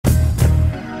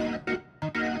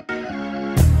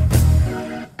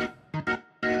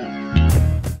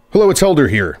Hello, it's Elder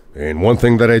here, and one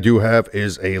thing that I do have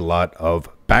is a lot of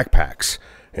backpacks.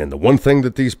 And the one thing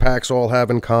that these packs all have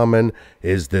in common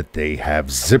is that they have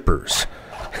zippers.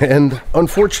 And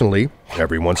unfortunately,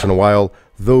 every once in a while,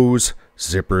 those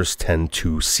zippers tend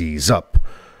to seize up.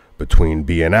 Between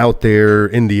being out there,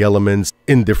 in the elements,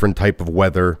 in different type of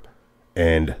weather,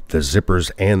 and the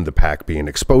zippers and the pack being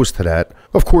exposed to that,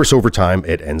 of course, over time,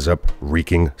 it ends up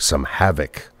wreaking some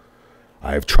havoc.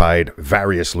 I've tried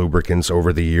various lubricants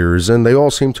over the years, and they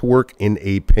all seem to work in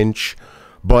a pinch,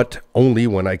 but only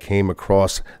when I came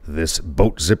across this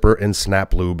Boat Zipper and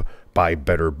Snap Lube by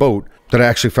Better Boat that I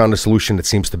actually found a solution that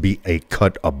seems to be a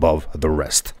cut above the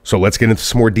rest. So let's get into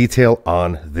some more detail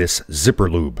on this zipper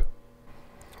lube.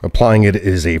 Applying it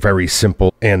is a very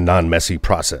simple and non-messy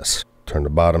process. Turn the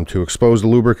bottom to expose the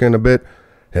lubricant a bit,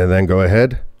 and then go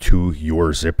ahead to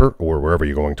your zipper or wherever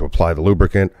you're going to apply the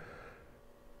lubricant.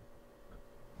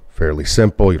 Fairly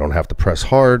simple, you don't have to press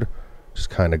hard, just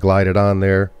kind of glide it on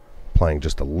there, applying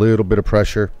just a little bit of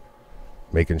pressure,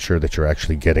 making sure that you're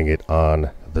actually getting it on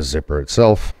the zipper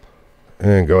itself.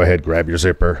 And go ahead, grab your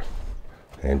zipper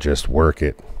and just work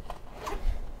it.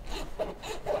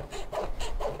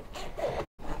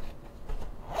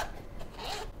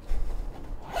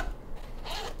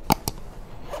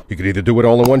 You can either do it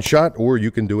all in one shot, or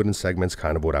you can do it in segments,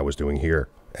 kind of what I was doing here.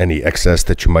 Any excess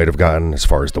that you might have gotten as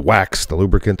far as the wax, the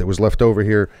lubricant that was left over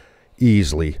here,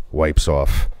 easily wipes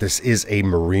off. This is a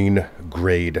marine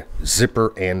grade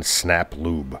zipper and snap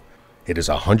lube. It is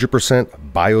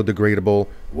 100% biodegradable,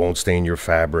 won't stain your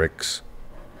fabrics,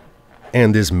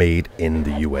 and is made in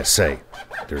the USA.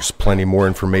 There's plenty more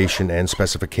information and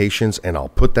specifications, and I'll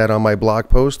put that on my blog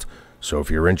post. So if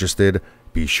you're interested,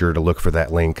 be sure to look for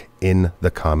that link in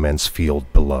the comments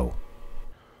field below.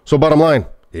 So bottom line,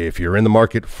 if you're in the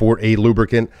market for a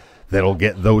lubricant that'll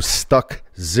get those stuck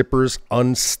zippers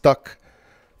unstuck,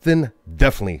 then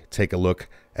definitely take a look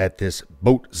at this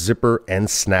Boat Zipper and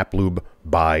Snap Lube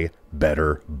by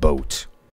Better Boat.